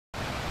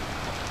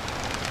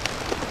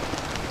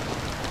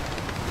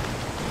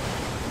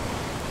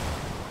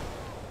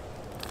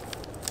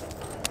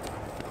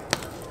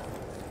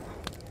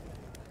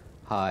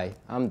Hi,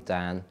 I'm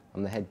Dan,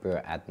 I'm the head brewer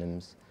at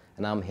Adnams,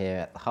 and I'm here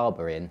at the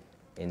Harbour Inn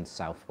in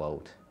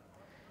Southwold.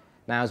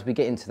 Now as we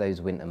get into those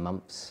winter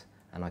months,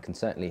 and I can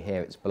certainly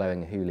hear it's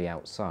blowing a hoolie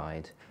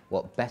outside,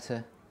 what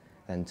better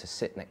than to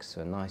sit next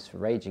to a nice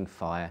raging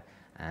fire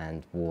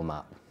and warm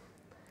up.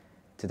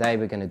 Today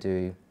we're going to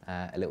do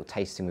a little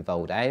tasting with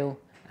old ale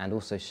and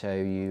also show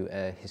you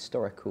a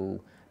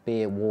historical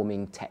beer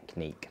warming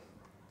technique.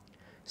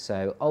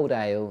 So old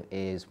ale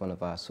is one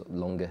of our sort of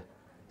longer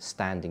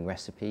standing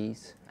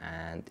recipes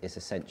and it's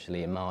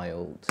essentially a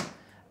mild,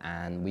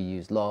 and we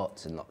use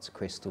lots and lots of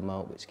crystal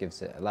malt which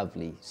gives it a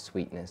lovely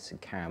sweetness and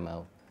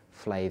caramel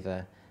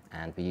flavour,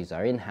 and we use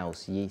our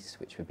in-house yeast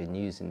which we've been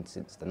using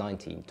since the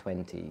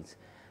 1920s,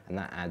 and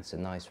that adds a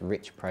nice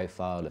rich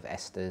profile of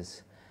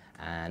esters,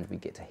 and we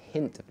get a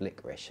hint of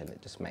licorice and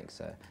it just makes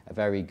a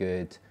very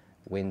good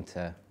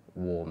winter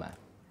warmer.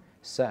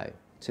 So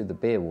to the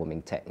beer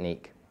warming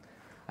technique.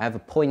 I have a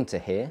pointer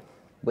here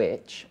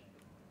which,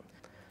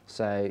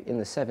 so in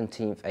the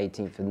 17th,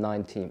 18th and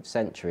 19th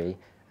century,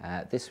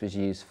 this was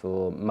used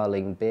for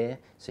mulling beer.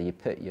 So you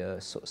put your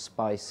sort of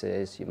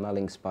spices, your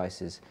mulling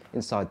spices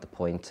inside the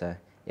pointer,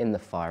 in the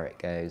fire it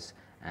goes,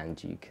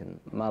 and you can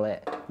mull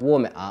it,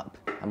 warm it up,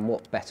 and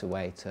what better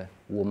way to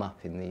warm up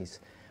in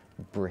these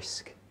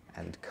brisk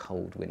and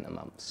cold winter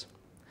months.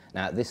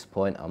 Now at this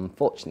point,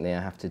 unfortunately,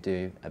 I have to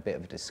do a bit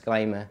of a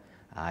disclaimer.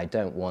 I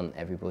don't want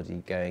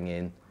everybody going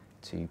in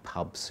to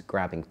pubs,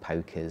 grabbing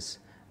pokers,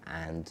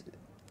 and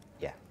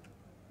yeah,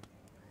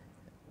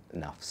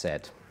 enough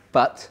said.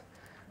 But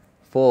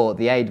for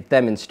the aid of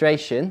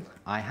demonstration,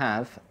 I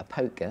have a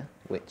poker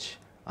which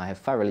I have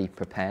thoroughly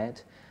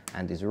prepared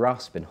and is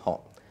rasping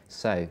hot.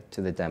 So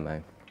to the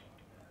demo.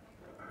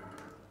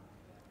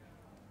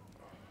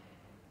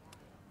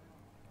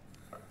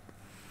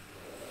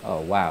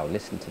 Oh wow,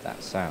 listen to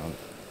that sound.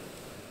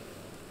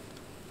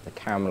 The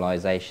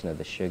caramelization of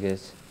the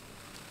sugars.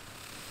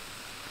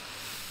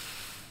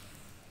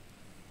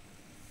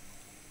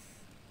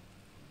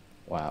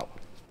 Wow.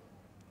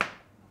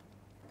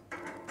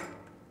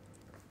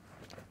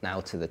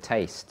 Now to the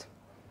taste.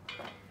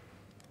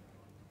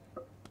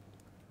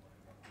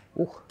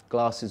 Ooh,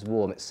 glass is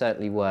warm, it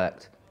certainly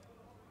worked.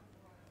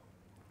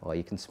 Oh,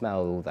 you can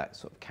smell all that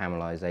sort of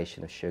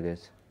caramelization of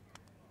sugars.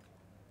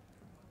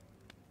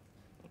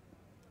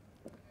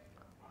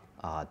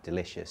 Ah,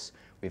 delicious.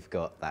 We've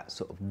got that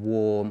sort of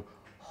warm,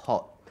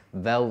 hot,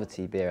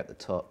 velvety beer at the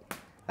top,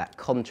 that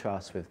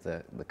contrast with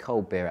the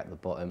cold beer at the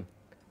bottom.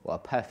 What a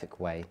perfect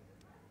way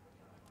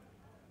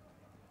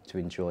to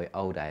enjoy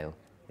old ale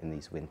in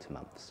these winter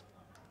months.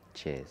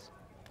 Cheers.